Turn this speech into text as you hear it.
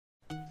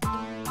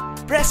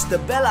Press the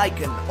bell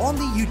icon on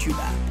the YouTube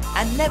app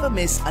and never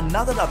miss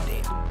another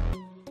update.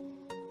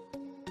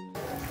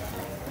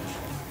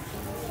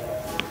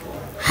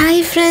 Hi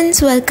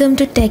friends, welcome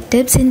to Tech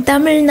Tips in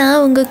Tamil.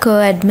 நான் உங்கள்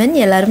co-admin.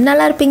 எல்லாரும்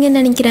நல்லா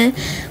இருப்பீங்கன்னு நினைக்கிறேன்.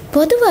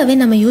 பொதுவாகவே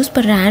நம்ம யூஸ்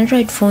பண்ணுற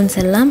ஆண்ட்ராய்ட் ஃபோன்ஸ்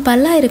எல்லாம்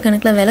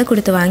பல்லாயிரக்கணக்கில் விலை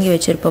கொடுத்து வாங்கி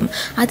வச்சுருப்போம்.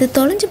 அது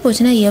தொலைஞ்சு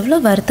போச்சுன்னா எவ்வளோ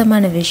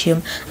வருத்தமான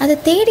விஷயம். அதை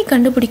தேடி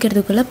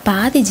கண்டுபிடிக்கிறதுக்குள்ளே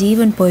பாதி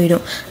ஜீவன்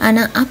போயிடும்.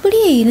 ஆனால்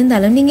அப்படியே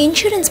இருந்தாலும் நீங்கள்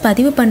இன்சூரன்ஸ்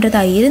பதிவு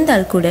பண்ணுறதா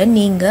இருந்தால் கூட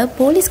நீங்கள்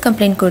போலீஸ்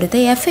கம்ப்ளைண்ட்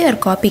கொடுத்து எஃப்ஐஆர்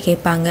காப்பி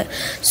கேட்பாங்க.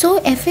 ஸோ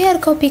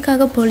எஃப்ஐஆர்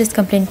காப்பிக்காக போலீஸ்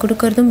கம்ப்ளைண்ட்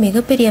கொடுக்கறதும்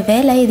மிகப்பெரிய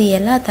வேலை. இது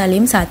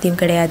எல்லாத்தாலையும் சாத்தியம்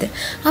கிடையாது.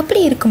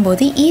 அப்படி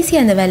இருக்கும்போது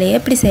ஈஸியாக அந்த வேலையை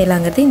எப்படி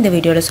செய்யலாங்கிறது இந்த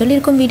வீடியோவில்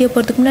சொல்லியிருக்கோம். வீடியோ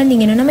போகிறதுக்கு முன்னாடி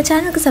நீங்கள் இன்னும் நம்ம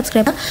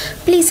சேனலுக்கு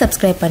ப்ளீஸ்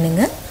சப்ஸ்கிரைப்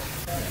பண்ணுங்கள்.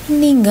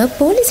 நீங்கள்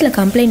போலீஸில்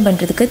கம்ப்ளைண்ட்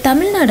பண்ணுறதுக்கு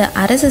தமிழ்நாடு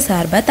அரசு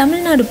சார்பாக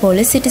தமிழ்நாடு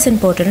போலீஸ் சிட்டிசன்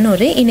போர்ட்டல்னு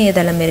ஒரு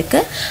இணையதளம்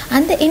இருக்குது.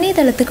 அந்த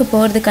இணையதளத்துக்கு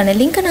போகிறதுக்கான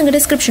லிங்க்கை நாங்கள்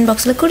டிஸ்கிரிப்ஷன்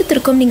பாக்ஸில்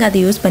கொடுத்துருக்கோம். நீங்கள்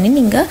அதை யூஸ் பண்ணி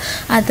நீங்கள்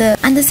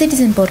அந்த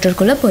சிட்டிசன்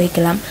போர்ட்டலுக்குள்ளே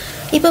போய்க்கலாம்.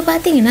 இப்போ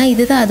பார்த்தீங்கன்னா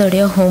இதுதான்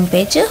அதோடைய ஹோம்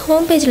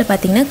பேஜில்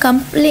பார்த்தீங்கன்னா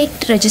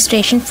கம்ப்ளைண்ட்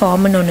ரெஜிஸ்ட்ரேஷன்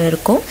ஃபார்ம்னு ஒன்று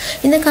இருக்கும்.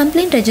 இந்த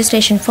கம்ப்ளைண்ட்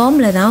ரெஜிஸ்ட்ரேஷன்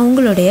ஃபார்மில் தான்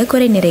உங்களுடைய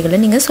குறை நிறைகளை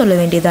நீங்கள் சொல்ல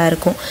வேண்டியதாக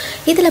இருக்கும்.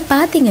 இதில்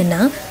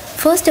பார்த்தீங்கன்னா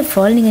ஃபர்ஸ்ட் ஆஃப்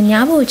ஆல் நீங்கள்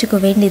ஞாபகம் வச்சுக்க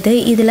வேண்டியது,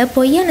 இதில்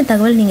பொய்யான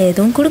தகவல் நீங்கள்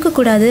எதுவும்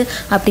கொடுக்கக்கூடாது.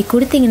 அப்படி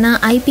கொடுத்தீங்கன்னா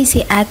ஐபிசி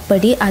ஆக்ட்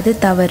படி அது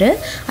தவறு.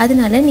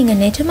 அதனால நீங்கள்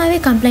நிஜமாகவே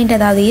கம்ப்ளைண்ட்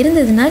ஏதாவது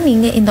இருந்ததுன்னா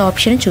நீங்கள் இந்த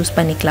ஆப்ஷனை சூஸ்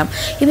பண்ணிக்கலாம்.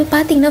 இப்போ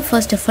பார்த்தீங்கன்னா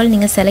ஃபர்ஸ்ட் ஆஃப் ஆல்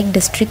நீங்கள் செலக்ட்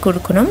டிஸ்ட்ரிக்ட்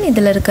கொடுக்கணும்.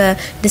 இதில் இருக்க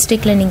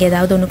டிஸ்ட்ரிக்டில் நீங்கள்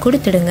ஏதாவது ஒன்று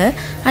கொடுத்துடுங்க.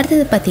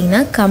 அடுத்தது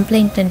பார்த்தீங்கன்னா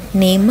கம்ப்ளைண்டன்ட்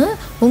நேமு,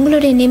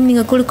 உங்களுடைய நேம்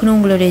நீங்கள் கொடுக்கணும்,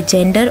 உங்களுடைய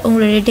ஜெண்டர்,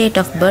 உங்களுடைய டேட்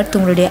ஆஃப் பர்த்,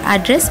 உங்களுடைய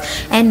address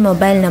and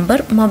mobile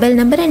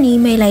number and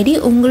email ID.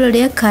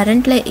 உங்களுடைய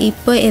கரண்ட்டில்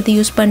இப்போ எது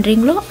யூஸ்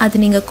பண்ணுறீங்களோ அது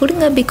நீங்கள்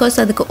கொடுங்க. பிகாஸ்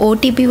அதுக்கு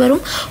ஓடிபி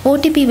வரும்.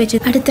 ஓடிபி வச்சு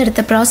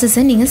அடுத்தடுத்த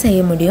ப்ராசஸை நீங்கள்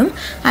செய்ய முடியும்.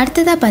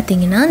 அடுத்ததாக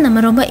பார்த்தீங்கன்னா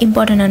நம்ம ரொம்ப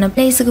இம்பார்ட்டண்டான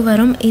பிளேஸுக்கு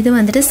வரும். இது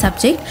வந்துட்டு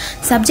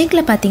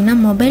சப்ஜெக்டில் பார்த்தீங்கன்னா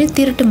மொபைல்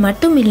திருட்டு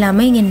மட்டும்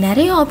இல்லாமல் இங்கே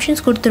நிறைய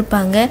ஆப்ஷன்ஸ்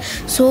கொடுத்துருப்பாங்க.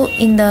 ஸோ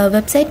இந்த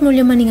வெப்சைட்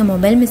மூலிமா நீங்கள்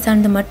மொபைல் மிஸ்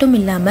ஆனது மட்டும்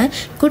இல்லாமல்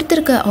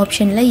கொடுத்துருக்க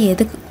ஆப்ஷனில்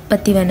எது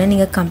பற்றி வேணால்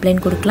நீங்கள்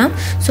கம்ப்ளைண்ட் கொடுக்கலாம்.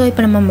 ஸோ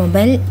இப்போ நம்ம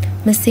மொபைல்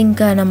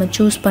மிஸ்ஸிங்க்கு நம்ம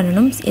சூஸ்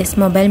பண்ணணும். எஸ்,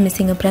 மொபைல்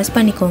மிஸ்ஸிங்கை ப்ரெஸ்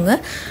பண்ணிக்கோங்க.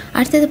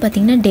 அடுத்தது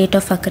பார்த்திங்கன்னா டேட்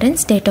ஆஃப்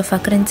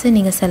அக்கரன்ஸை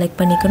நீங்கள் செலக்ட்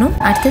பண்ணிக்கணும்.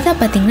 அடுத்ததாக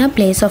பார்த்திங்கன்னா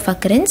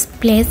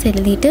பிளேஸ்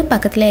எழுதிட்டு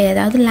பக்கத்தில்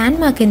ஏதாவது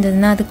லேண்ட்மார்க்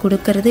இருந்ததுன்னா அது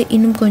கொடுக்கறது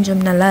இன்னும்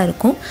கொஞ்சம் நல்லா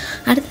இருக்கும்.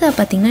 அடுத்ததாக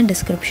பார்த்திங்கன்னா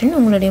டிஸ்கிரிப்ஷன்,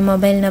 உங்களுடைய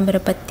மொபைல்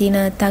நம்பரை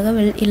பற்றின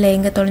தகவல், இல்லை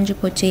எங்கே தொலைஞ்சு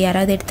போச்சு,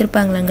 யாராவது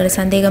எடுத்துருப்பாங்களாங்கிற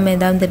சந்தேகம்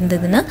ஏதாவது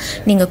இருந்ததுன்னா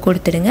நீங்கள்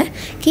கொடுத்துடுங்க.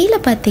 கீழே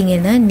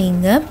பார்த்திங்கன்னா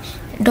நீங்கள்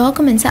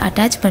டாக்குமெண்ட்ஸை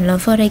அட்டாச்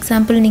பண்ணலாம். ஃபார்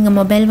எக்ஸாம்பிள் நீங்கள்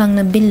மொபைல்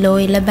வாங்கின பில்லோ,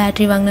 இல்லை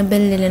பேட்ரி வாங்கின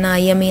பில், இல்லைனா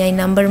IMEI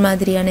நம்பர்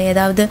மாதிரியான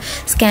ஏதாவது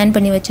ஸ்கேன்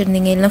பண்ணி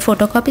வச்சுருந்தீங்க, இல்லைனா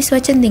ஃபோட்டோ காப்பீஸ்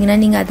வச்சுருந்தீங்கன்னா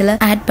நீங்கள் அதில்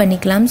ஆட்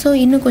பண்ணிக்கலாம். ஸோ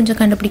இன்னும் கொஞ்சம்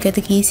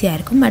கண்டுபிடிக்கிறதுக்கு ஈஸியாக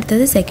இருக்கும்.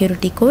 அடுத்தது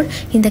செக்யூரிட்டி கோட்,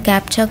 இந்த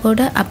கேப்சா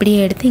கோடை அப்படியே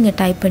எடுத்து இங்கே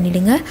டைப்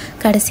பண்ணிவிடுங்க.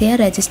 கடைசியாக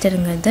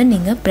ரெஜிஸ்டருங்கிறத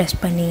நீங்கள் ப்ரெஸ்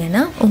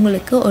பண்ணிங்கன்னா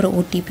உங்களுக்கு ஒரு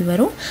OTP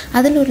வரும்.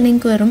 அதில் ஒரு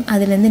லிங்க் வரும்.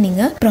 அதுலேருந்து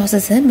நீங்கள்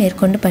ப்ராசஸை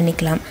மேற்கொண்டு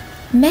பண்ணிக்கலாம்.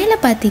 மேலே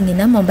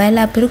பார்த்தீங்கன்னா மொபைல்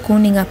ஆப் இருக்கும்.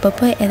 நீங்கள்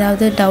அப்பப்போ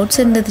ஏதாவது டவுட்ஸ்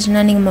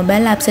இருந்துச்சுன்னா நீங்கள்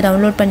மொபைல் ஆப்ஸை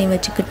டவுன்லோட் பண்ணி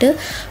வச்சுக்கிட்டு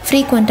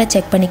ஃப்ரீக்வெண்ட்டாக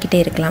செக் பண்ணிக்கிட்டே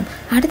இருக்கலாம்.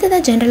 அடுத்ததாக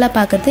ஜென்ரலாக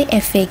பார்க்குறது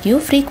FAQ,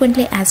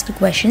 ஃப்ரீக்வெண்ட்லி ஆஸ்க்டு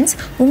கொஷின்ஸ்.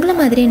 உங்களை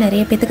மாதிரியே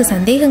நிறைய பேத்துக்கு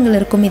சந்தேகங்கள்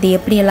இருக்கும், இது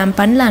எப்படியெல்லாம்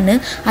பண்ணலான்னு.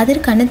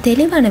 அதற்கான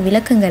தெளிவான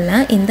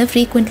விளக்கங்கள்லாம் இந்த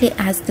ஃப்ரீக்வெண்ட்லி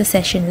ஆஸ்க்டு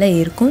செஷனில்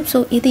இருக்கும்.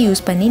 ஸோ இது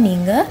யூஸ் பண்ணி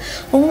நீங்கள்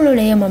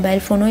உங்களுடைய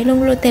மொபைல் ஃபோனோ இல்லை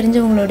உங்களுக்கு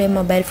தெரிஞ்சவங்களுடைய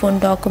மொபைல்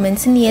ஃபோன்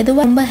டாக்குமெண்ட்ஸ்ன்னு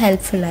எதுவும் ரொம்ப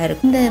ஹெல்ப்ஃபுல்லாக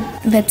இருக்கும். இந்த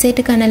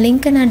வெப்சைட்டுக்கான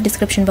லிங்க்கை நான்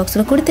டிஸ்கிரிப்ஷன்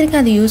பாக்ஸில்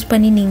கொடுத்துருக்கேன். அதை யூஸ்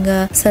பண்ணி நீங்கள்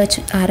சர்ச்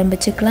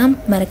ஆரம்பிச்சுக்கலாம்.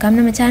 மறக்காம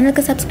நம்ம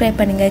சேனலுக்கு சப்ஸ்கிரைப்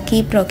பண்ணுங்கள்.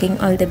 Keep rocking.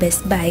 All the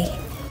best. By.